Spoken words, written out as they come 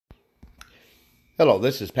Hello,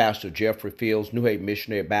 this is Pastor Jeffrey Fields, New Haven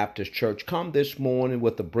Missionary Baptist Church. Come this morning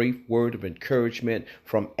with a brief word of encouragement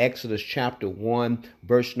from Exodus chapter 1,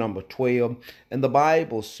 verse number 12. And the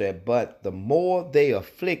Bible said, "But the more they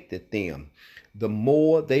afflicted them, the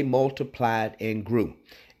more they multiplied and grew.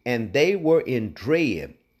 And they were in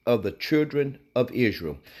dread of the children of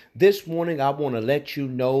Israel." This morning, I want to let you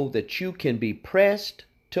know that you can be pressed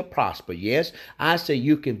to prosper. Yes, I say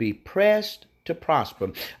you can be pressed to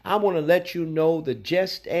prosper. I want to let you know that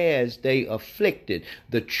just as they afflicted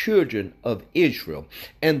the children of Israel,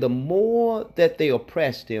 and the more that they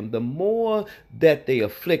oppressed them, the more that they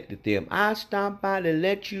afflicted them, I stop by to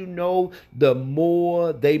let you know the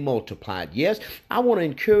more they multiplied. Yes, I want to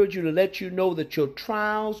encourage you to let you know that your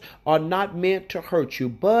trials are not meant to hurt you,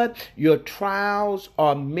 but your trials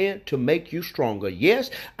are meant to make you stronger.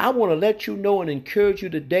 Yes, I want to let you know and encourage you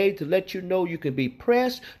today to let you know you can be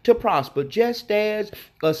pressed to prosper. Just as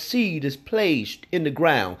a seed is placed in the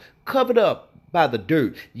ground, covered up by the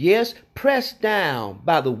dirt. Yes, pressed down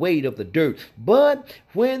by the weight of the dirt. But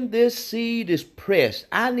when this seed is pressed,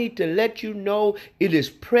 I need to let you know it is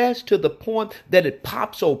pressed to the point that it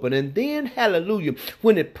pops open. And then, hallelujah,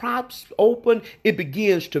 when it pops open, it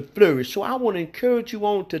begins to flourish. So I want to encourage you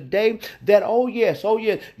on today that, oh yes,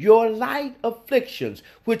 your light afflictions,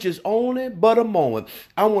 which is only but a moment,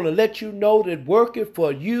 I want to let you know that working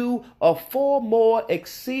for you a far more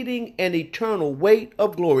exceeding and eternal weight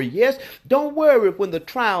of glory. Yes, don't worry when the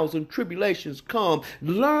trials and tribulations come.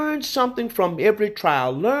 Learn something from every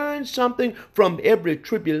trial. Learn something from every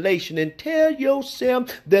tribulation and tell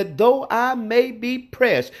yourself that though I may be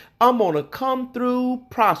pressed, I'm going to come through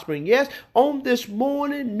prospering. Yes, on this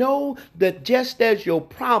morning, know that just as your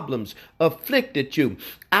problems afflicted you,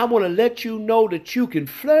 I want to let you know that you can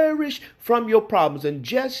flourish from your problems. And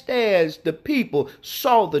just as the people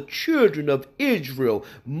saw the children of Israel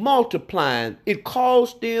multiplying, it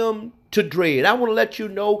caused them to dread. I want to let you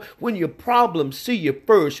know when your problems see you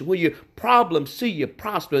first, when your problems see you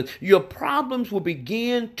prosper, your problems will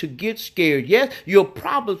begin to get scared. Yes, your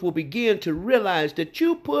problems will begin to realize that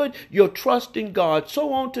you put your trust in God.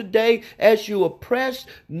 So on today, as you are pressed,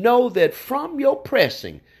 know that from your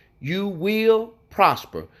pressing, you will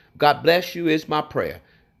prosper. God bless you is my prayer.